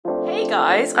Hey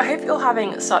guys, I hope you're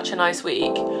having such a nice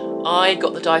week. I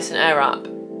got the Dyson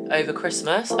Airwrap over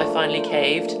Christmas. I finally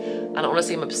caved and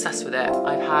honestly I'm obsessed with it.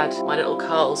 I've had my little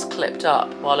curls clipped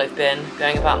up while I've been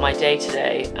going about my day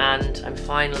today and I'm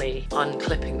finally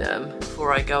unclipping them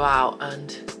before I go out,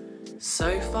 and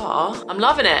so far I'm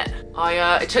loving it.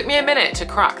 It took me a minute to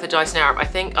crack the Dyson Airwrap. I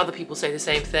think other people say the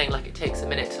same thing, like it takes a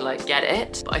minute to like get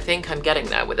it, but I think I'm getting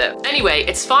there with it. Anyway,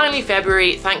 it's finally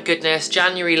February, thank goodness.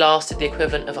 January lasted the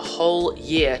equivalent of a whole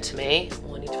year to me.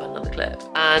 Oh, I need to find another clip.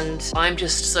 And I'm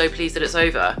just so pleased that it's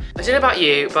over. I don't know about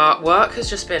you, but work has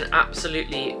just been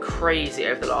absolutely crazy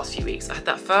over the last few weeks. I had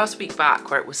that first week back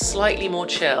where it was slightly more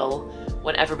chill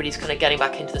when everybody's kind of getting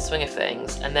back into the swing of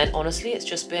things. And then honestly, it's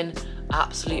just been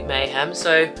absolute mayhem.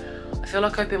 So I feel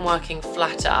like I've been working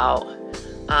flat out,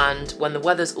 and when the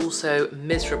weather's also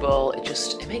miserable,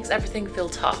 it makes everything feel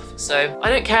tough. So I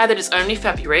don't care that it's only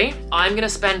February. I'm gonna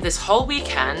spend this whole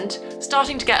weekend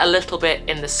starting to get a little bit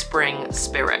in the spring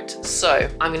spirit. So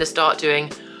I'm gonna start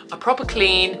doing a proper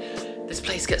clean. This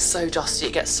place gets so dusty,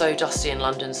 it gets so dusty in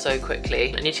London so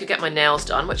quickly. I need to get my nails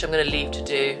done, which I'm gonna leave to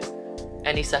do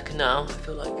any second now. I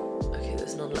feel like, okay,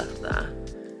 there's none left there.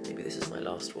 Maybe this is my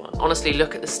last one. Honestly,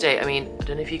 look at the state. I mean, I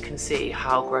don't know if you can see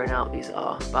how grown out these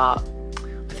are, but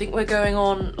I think we're going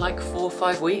on like 4 or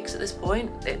 5 weeks at this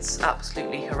point. It's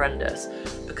absolutely horrendous.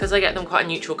 Because I get them quite a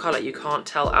neutral color, you can't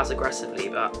tell as aggressively,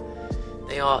 but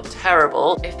they are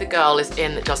terrible. If the girl is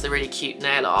in that does the really cute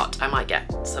nail art, I might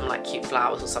get some like cute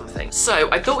flowers or something. So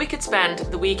I thought we could spend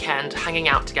the weekend hanging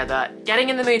out together, getting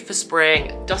in the mood for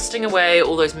spring, dusting away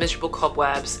all those miserable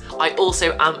cobwebs. I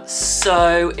also am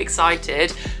so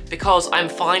excited because I'm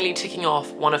finally ticking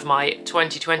off one of my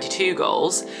 2022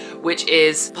 goals, which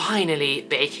is finally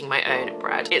baking my own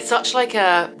bread. It's such like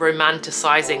a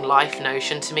romanticizing life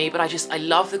notion to me, but I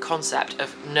love the concept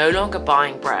of no longer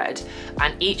buying bread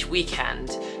and each weekend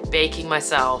baking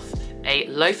myself a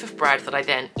loaf of bread that I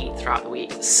then eat throughout the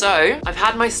week. So I've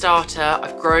had my starter,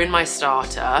 I've grown my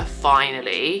starter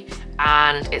finally,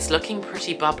 and it's looking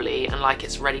pretty bubbly and like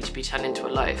it's ready to be turned into a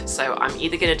loaf. So I'm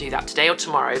either gonna do that today or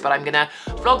tomorrow, but I'm gonna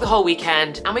vlog the whole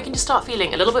weekend and we can just start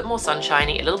feeling a little bit more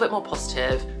sunshiny, a little bit more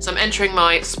positive. So I'm entering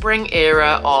my spring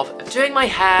era of doing my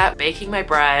hair, baking my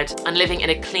bread, and living in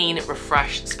a clean,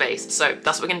 refreshed space. So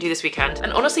that's what we're gonna do this weekend.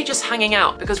 And honestly, just hanging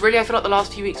out, because really I feel like the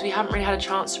last few weeks we haven't really had a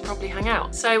chance to properly hang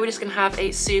out. So we're just gonna have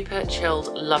a super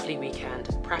chilled, lovely weekend,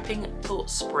 prepping for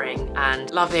spring and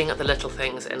loving the little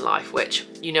things in life, which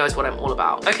you know is what I'm all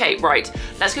about. Okay, right,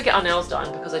 let's go get our nails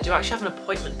done because I do actually have an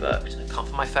appointment booked. I can't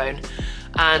find my phone.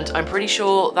 And I'm pretty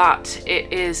sure that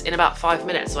it is in about 5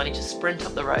 minutes, so I need to sprint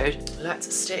up the road.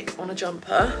 Let's stick on a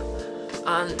jumper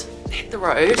and hit the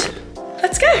road.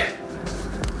 Let's go.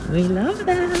 We love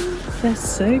them. They're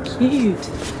so cute.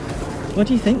 What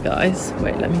do you think, guys?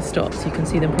 Wait, let me stop so you can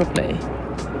see them properly.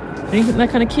 Don't you think they're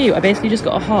kind of cute? I basically just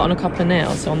got a heart on a couple of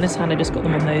nails. So on this hand, I just got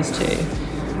them on those two.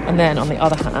 And then on the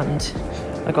other hand,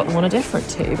 I got them on a different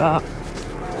two, but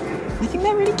I think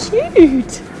they're really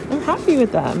cute. I'm happy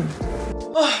with them.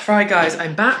 Oh, right guys,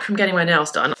 I'm back from getting my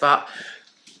nails done, but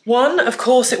one, of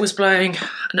course, it was blowing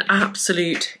an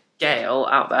absolute gale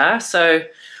out there. So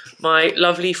my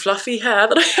lovely fluffy hair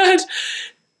that I had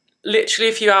literally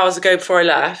a few hours ago before I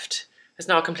left has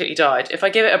now completely died. If I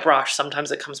give it a brush,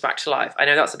 sometimes it comes back to life. I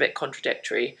know that's a bit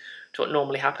contradictory to what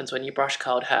normally happens when you brush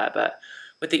curled hair, but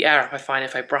with the Airwrap, I find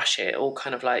if I brush it, it all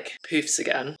kind of like poofs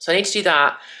again. So I need to do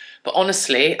that. But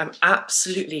honestly, I'm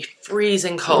absolutely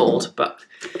freezing cold, but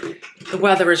the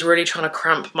weather is really trying to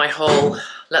cramp my whole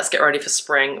let's get ready for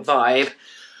spring vibe.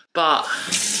 But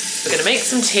we're gonna make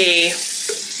some tea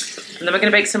and then we're gonna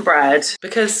bake some bread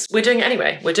because we're doing it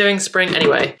anyway. We're doing spring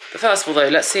anyway. But first of all though,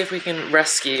 let's see if we can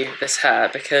rescue this hair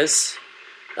because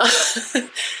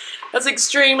that's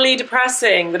extremely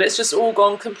depressing that it's just all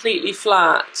gone completely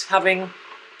flat, having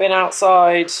been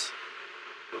outside.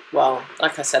 Well,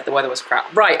 like I said, the weather was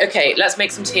crap. Right, okay, let's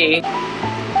make some tea.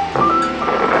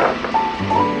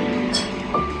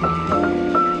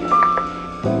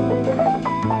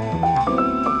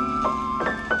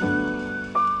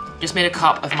 Just made a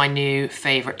cup of my new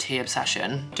favourite tea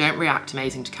obsession. Don't react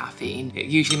amazing to caffeine. It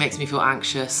usually makes me feel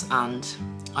anxious and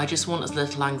I just want as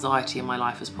little anxiety in my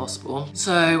life as possible.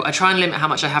 So I try and limit how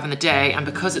much I have in the day, and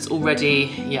because it's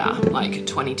already, yeah, like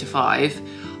 20 to 5,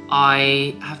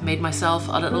 I have made myself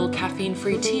a little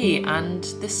caffeine-free tea, and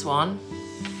this one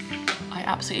I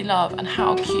absolutely love. And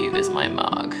how cute is my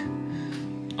mug?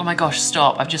 Oh my gosh,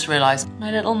 stop, I've just realised my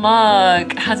little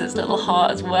mug has its little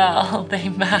heart as well. They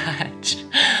match.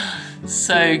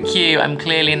 So cute. I'm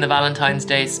clearly in the Valentine's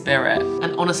Day spirit.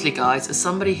 And honestly guys, as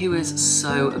somebody who is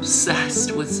so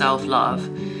obsessed with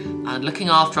self-love, and looking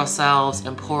after ourselves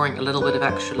and pouring a little bit of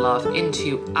extra love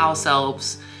into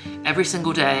ourselves every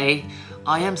single day.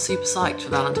 I am super psyched for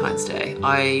Valentine's Day.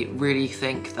 I really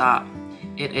think that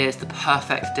it is the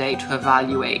perfect day to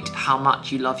evaluate how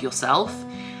much you love yourself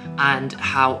and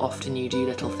how often you do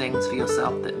little things for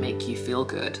yourself that make you feel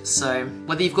good. So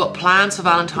whether you've got plans for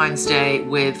Valentine's Day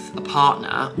with a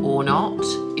partner or not,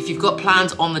 if you've got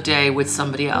plans on the day with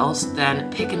somebody else,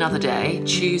 then pick another day,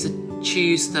 choose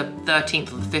the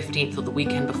 13th or the 15th or the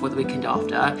weekend before the weekend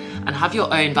after, and have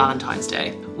your own Valentine's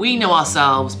Day. We know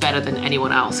ourselves better than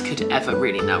anyone else could ever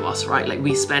really know us, right? Like,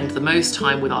 we spend the most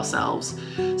time with ourselves,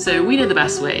 so we know the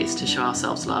best ways to show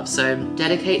ourselves love. So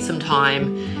dedicate some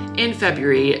time in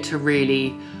February to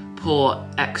really pour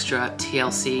extra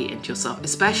TLC into yourself,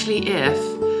 especially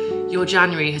if your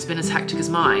January has been as hectic as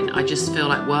mine. I just feel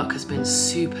like work has been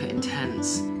super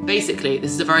intense. Basically,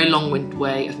 this is a very long-winded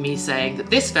way of me saying that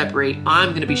this February,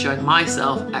 I'm gonna be showing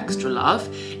myself extra love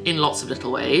in lots of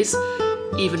little ways,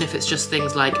 even if it's just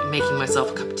things like making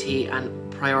myself a cup of tea and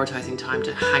prioritizing time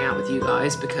to hang out with you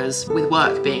guys, because with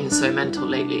work being so mental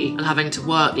lately and having to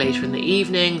work later in the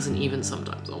evenings and even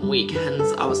sometimes on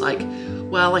weekends, I was like,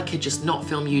 well, I could just not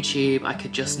film YouTube, I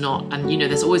could just not, and you know,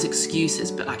 there's always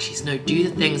excuses, but actually, no, do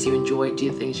the things you enjoy,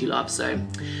 do the things you love. So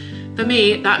for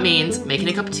me, that means making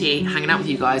a cup of tea, hanging out with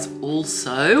you guys.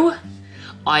 Also,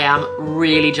 I am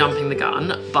really jumping the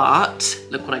gun, but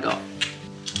look what I got.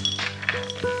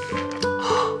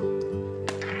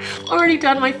 Already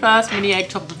done my first mini egg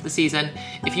top of the season.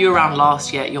 If you were around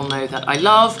last year, you'll know that I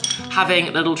love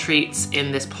having little treats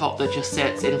in this pot that just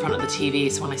sits in front of the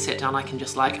TV. So when I sit down, I can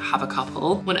just like have a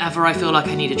couple whenever I feel like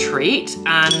I need a treat,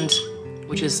 and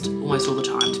which is almost all the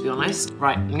time, to be honest.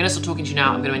 Right, I'm gonna start talking to you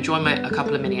now. I'm gonna enjoy a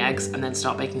couple of mini eggs and then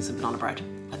start baking some banana bread.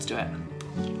 Let's do it.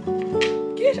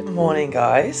 Good morning,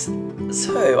 guys.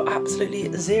 So,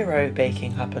 absolutely zero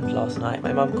baking happened last night.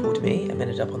 My mum called me and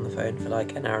ended up on the phone for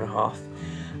like an hour and a half.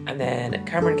 And then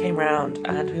Cameron came round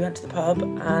and we went to the pub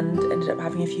and ended up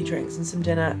having a few drinks and some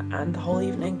dinner, and the whole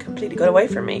evening completely got away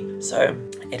from me. So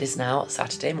it is now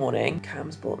Saturday morning.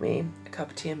 Cam's brought me a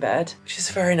cup of tea in bed, which is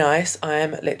very nice. I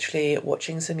am literally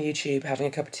watching some YouTube, having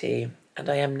a cup of tea, and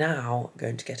I am now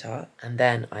going to get up and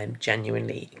then I'm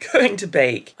genuinely going to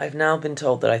bake. I've now been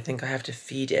told that I think I have to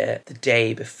feed it the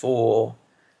day before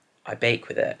I bake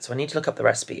with it. So I need to look up the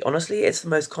recipe. Honestly, it's the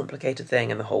most complicated thing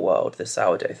in the whole world, this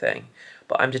sourdough thing.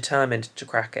 But I'm determined to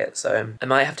crack it. So I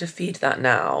might have to feed that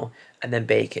now and then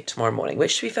bake it tomorrow morning,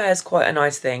 which, to be fair, is quite a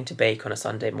nice thing to bake on a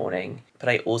Sunday morning. But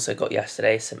I also got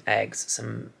yesterday some eggs,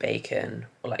 some bacon,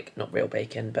 or like not real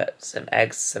bacon, but some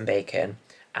eggs, some bacon,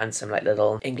 and some like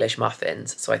little English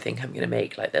muffins. So I think I'm gonna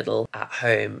make like little at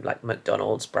home, like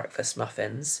McDonald's breakfast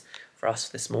muffins for us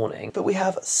this morning. But we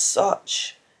have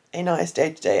such a nice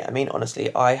day today. I mean,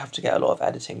 honestly, I have to get a lot of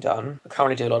editing done. I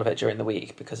currently do a lot of it during the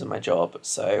week because of my job,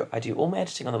 so I do all my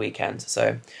editing on the weekends.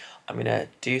 So I'm gonna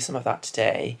do some of that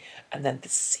today, and then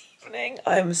this evening,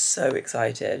 I'm so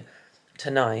excited.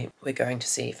 Tonight, we're going to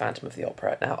see Phantom of the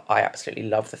Opera. Now, I absolutely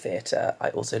love the theatre. I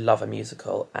also love a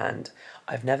musical, and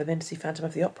I've never been to see Phantom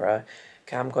of the Opera.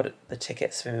 Cam got the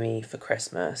tickets for me for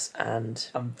Christmas, and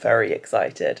I'm very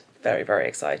excited. Very, very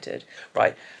excited.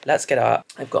 Right, let's get up.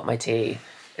 I've got my tea.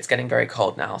 It's getting very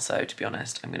cold now, so to be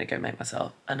honest, I'm gonna go make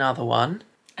myself another one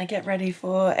and get ready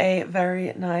for a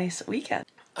very nice weekend.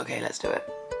 Okay, let's do it.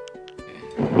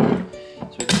 So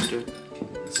we're gonna do it.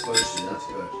 It's supposed to, that's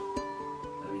good.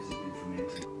 That means it's been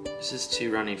fermented. This is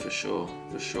too runny for sure,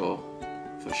 for sure.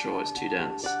 For sure, it's too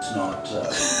dense. It's not, yeah,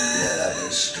 that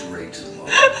goes straight to the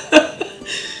bottom.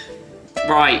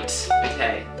 Right,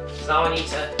 okay. So now I need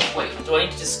to, wait, do I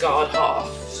need to discard half?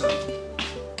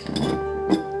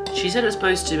 She said it's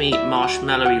supposed to be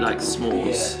marshmallowy like s'mores.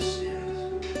 Yes,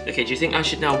 yes. Okay, do you think I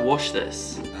should now wash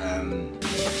this?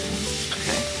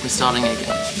 Okay, we're starting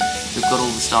again. We've got all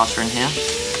the starter in here,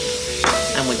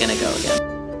 and we're gonna go again.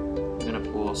 I'm gonna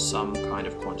pour some kind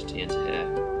of quantity into here,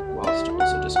 whilst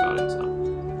also discarding some.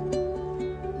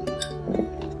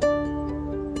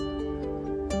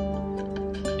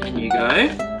 In you go.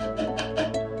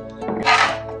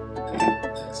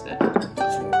 That's it.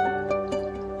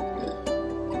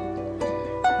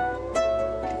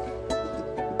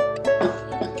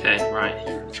 Okay, right.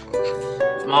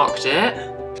 I've marked it.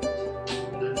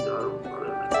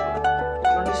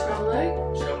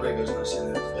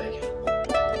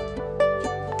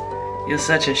 You're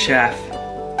such a chef.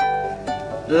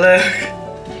 Look.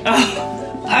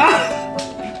 Oh. Ah.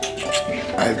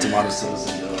 I have tomato sauce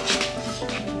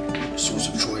and sauce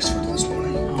of choice for this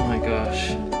morning. Oh my gosh.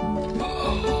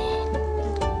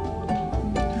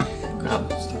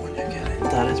 That's the one you're getting.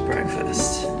 That is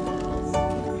breakfast.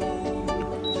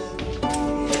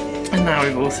 now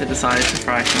we've also decided to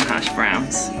fry some hash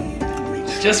browns.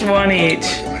 Just one each.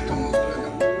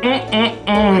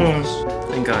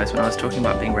 And guys, when I was talking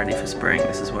about being ready for spring,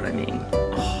 this is what I mean.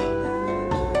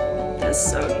 Oh, that's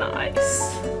so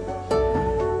nice.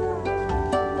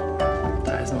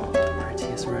 That is not the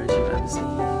prettiest rose you've ever seen.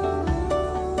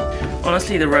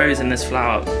 Honestly, the rose in this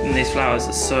flower, in these flowers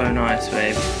are so nice,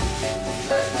 babe.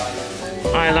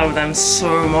 I love them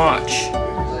so much.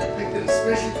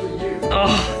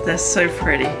 Oh, they're so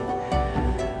pretty.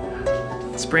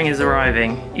 Spring is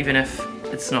arriving, even if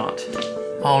it's not.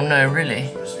 Oh no, really?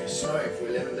 It's snowing for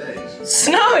 11 days.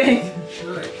 Snowing?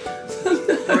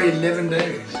 For 11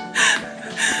 days.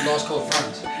 Last cold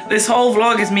front. This whole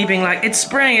vlog is me being like, it's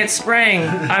spring, it's spring.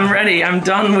 I'm ready, I'm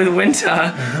done with winter.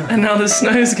 And now the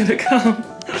snow's gonna come.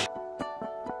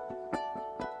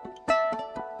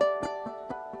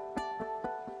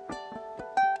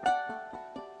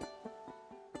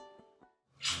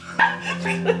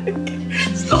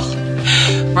 Stop.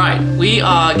 Right, we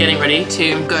are getting ready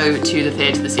to go to the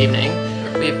theatre this evening.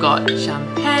 We've got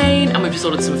champagne and we've just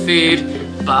ordered some food.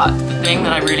 But the thing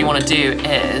that I really want to do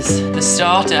is the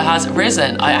starter has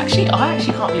risen. I actually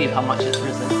can't believe how much it's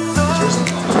risen.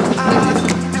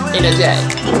 In a day.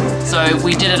 So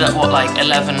we did it at what, like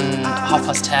 11, half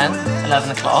past 10,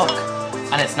 11 o'clock,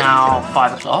 and it's now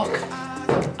 5 o'clock.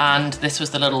 And this was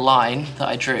the little line that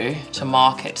I drew to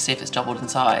mark it to see if it's doubled in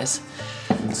size.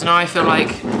 So now I feel like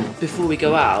before we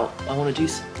go out, we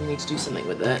need to do something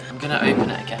with it. I'm gonna open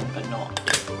it again, but not.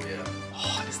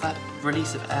 Oh, it's that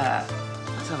release of air.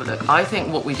 Let's have a look. I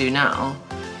think what we do now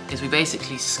is we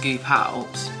basically scoop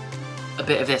out a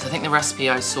bit of this. I think the recipe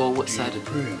I saw what said,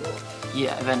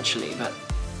 yeah, eventually, but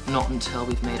not until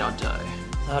we've made our dough.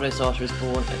 Sourdough starter is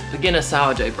born. Beginner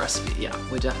sourdough recipe, yeah,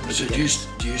 we're definitely So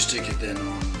do you stick it then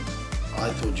on, I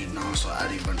thought you'd now start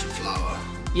adding a bunch of flour.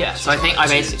 Yeah, so I think I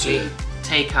basically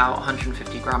take out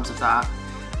 150 grams of that,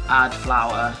 add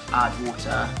flour, add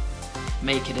water,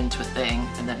 make it into a thing,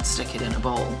 and then stick it in a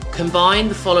bowl. Combine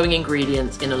the following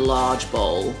ingredients in a large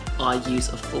bowl. I use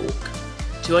a fork.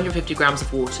 250 grams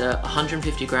of water,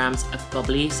 150 grams of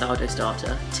bubbly sourdough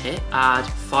starter, tip. Add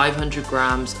 500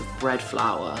 grams of bread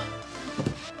flour.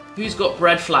 Who's got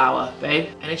bread flour, babe?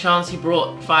 Any chance you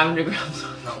brought 500 grams?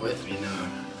 Not with me, no.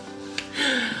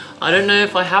 I don't know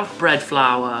if I have bread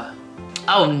flour.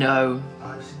 Oh no.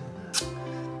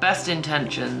 Best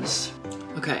intentions.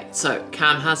 Okay, so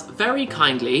Cam has very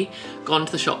kindly gone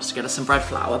to the shops to get us some bread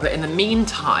flour, but in the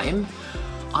meantime,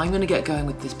 I'm gonna get going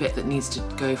with this bit that needs to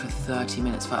go for 30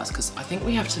 minutes first, because I think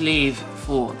we have to leave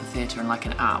for the theatre in like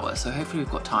an hour, so hopefully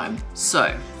we've got time.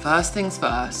 So, first things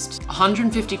first,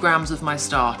 150 grams of my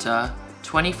starter,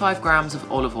 25 grams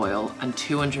of olive oil, and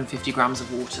 250 grams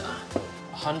of water.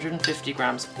 150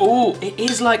 grams. Oh, it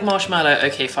is like marshmallow.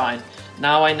 Okay, fine.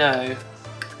 Now I know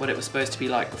what it was supposed to be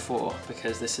like before,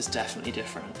 because this is definitely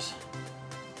different.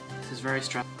 This is very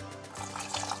stressful.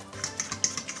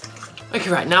 Okay,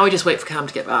 right, now we just wait for Cam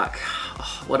to get back.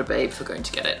 Oh, what a babe for going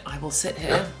to get it. I will sit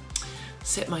here,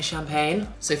 sip my champagne.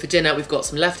 So for dinner, we've got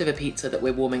some leftover pizza that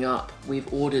we're warming up.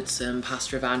 We've ordered some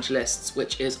pasta evangelists,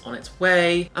 which is on its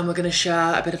way. And we're gonna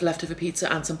share a bit of leftover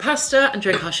pizza and some pasta and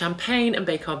drink our champagne and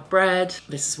bake our bread.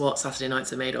 This is what Saturday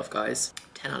nights are made of, guys.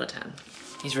 10 out of 10.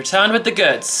 He's returned with the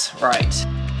goods. Right.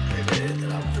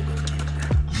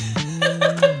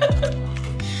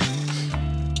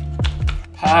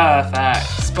 Perfect,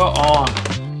 spot on.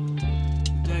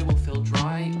 Dough will feel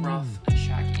dry, rough, and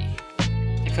shaggy.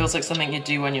 It feels like something you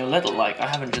do when you're little. Like, I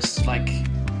haven't just like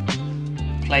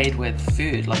played with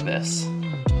food like this.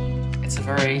 It's a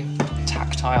very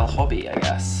tactile hobby, I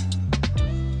guess.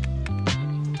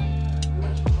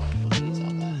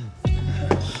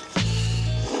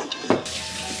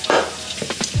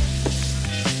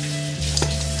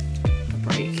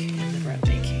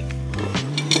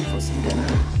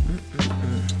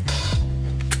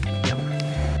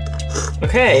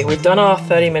 Okay, we've done our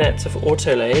 30 minutes of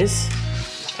auto lays,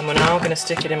 and we're now going to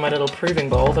stick it in my little proving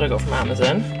bowl that I got from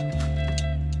Amazon,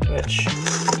 which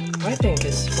I think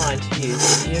is fine to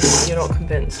use. You're not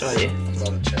convinced, are you? I've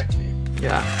got to check for you.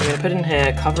 Yeah, I'm going to put it in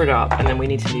here, cover it up, and then we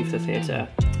need to leave the theatre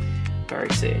very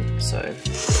soon. So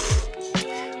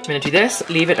I'm going to do this,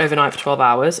 leave it overnight for 12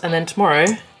 hours, and then tomorrow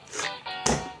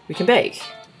we can bake.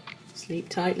 Sleep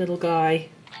tight, little guy.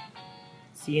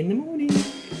 See you in the morning.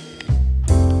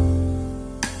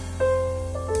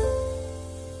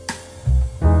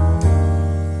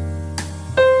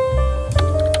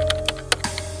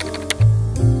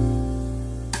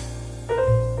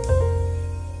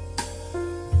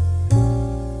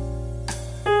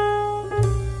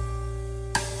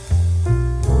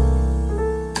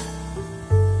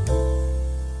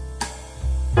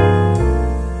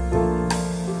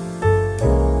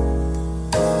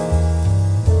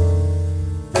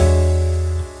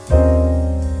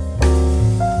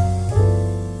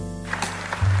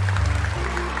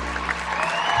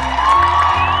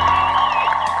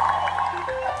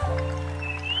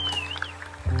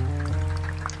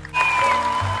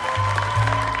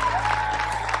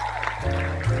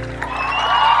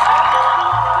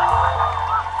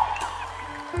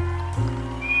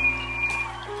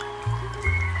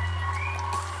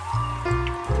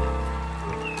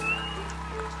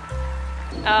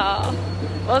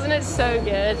 Oh, wasn't it so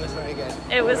good? It was very good.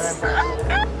 It was so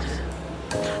good.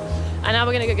 And now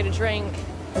we're gonna go get a drink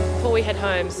before we head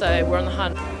home, so we're on the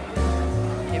hunt.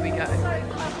 Here we go.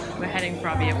 We're heading for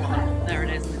our beer one. There it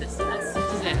is in the distance.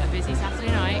 This is it, a busy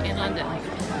Saturday night in London.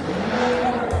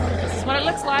 This is what it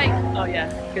looks like. Oh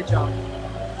yeah, good job.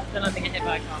 Don't let me get hit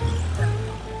by a car.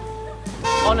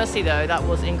 Honestly though, that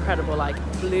was incredible, like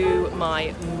blew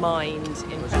my mind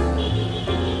in.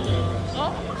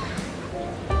 Oh,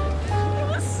 it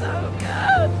was so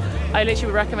good. I literally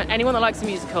would recommend anyone that likes a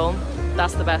musical,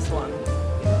 that's the best one.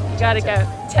 You gotta go,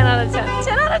 10 out of 10,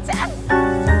 10 out of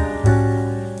 10.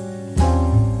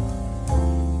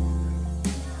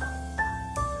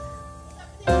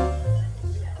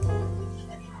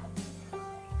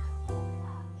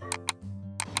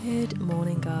 Good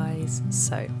morning guys.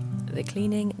 So the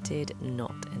cleaning did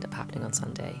not end up happening on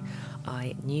Sunday.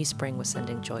 I knew spring was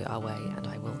sending joy our way and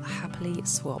I will happily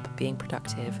swap being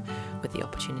productive with the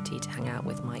opportunity to hang out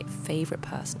with my favourite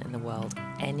person in the world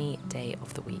any day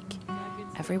of the week.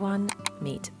 Everyone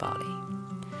meet Barley.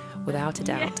 Without a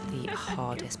doubt, the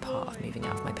hardest part of moving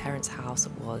out of my parents' house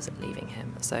was leaving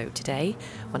him. So today,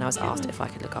 when I was asked if I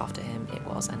could look after him, it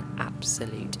was an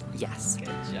absolute yes.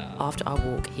 After our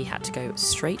walk, he had to go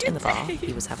straight in the bath.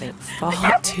 He was having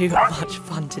far too much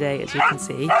fun today, as you can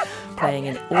see, playing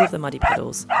in all of the muddy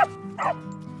puddles.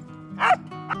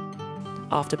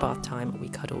 After bath time, we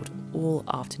cuddled all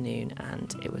afternoon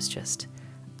and it was just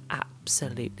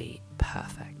absolutely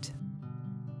perfect.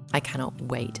 I cannot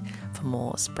wait for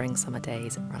more spring summer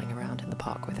days running around in the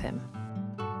park with him.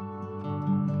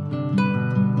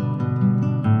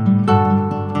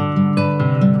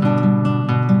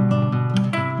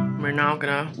 We're now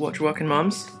gonna watch Working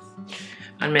Mums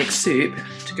and make soup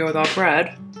to go with our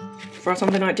bread for our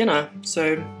Sunday night dinner.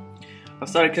 So I've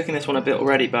started cooking this one a bit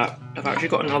already, but I've actually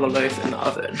got another loaf in the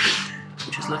oven,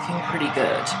 which is looking pretty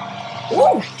good.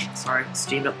 Ooh! Sorry,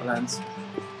 steamed up the lens.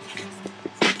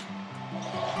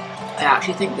 I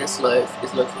actually think this loaf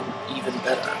is looking even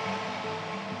better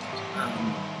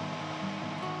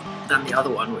than the other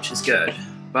one, which is good.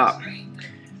 But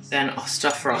then our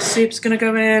stuff for our soup's gonna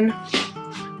go in.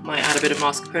 Might add a bit of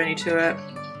mascarpone to it.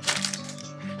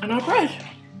 And our bread.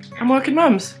 And Working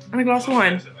Mums. And a glass of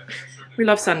wine. We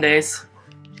love Sundays.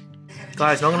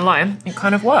 Guys, not gonna lie, it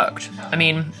kind of worked. I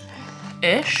mean,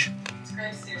 ish.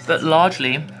 But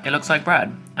largely, it looks like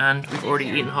bread. And we've already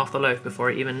eaten half the loaf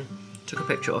before it even took a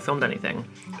picture or filmed anything.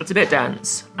 It's a bit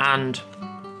dense and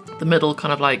the middle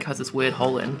kind of like has this weird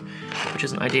hole in, which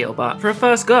isn't ideal, but for a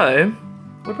first go,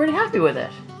 we're pretty happy with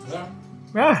it. Yeah.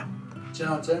 Yeah. 10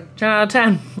 out of 10. 10 out of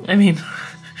 10. I mean,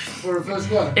 For a first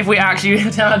go. if we actually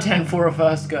 10 out of 10 for a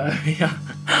first go, yeah.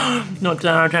 Not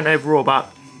 10 out of 10 overall,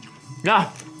 but yeah,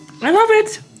 I love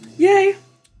it. Yay.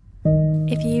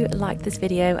 If you liked this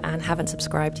video and haven't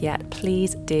subscribed yet,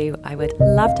 please do. I would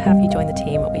love to have you join the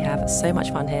team. We have so much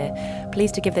fun here.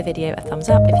 Please do give the video a thumbs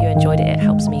up if you enjoyed it. It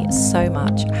helps me so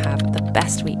much. Have the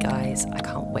best week, guys. I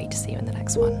can't wait to see you in the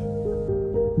next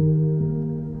one.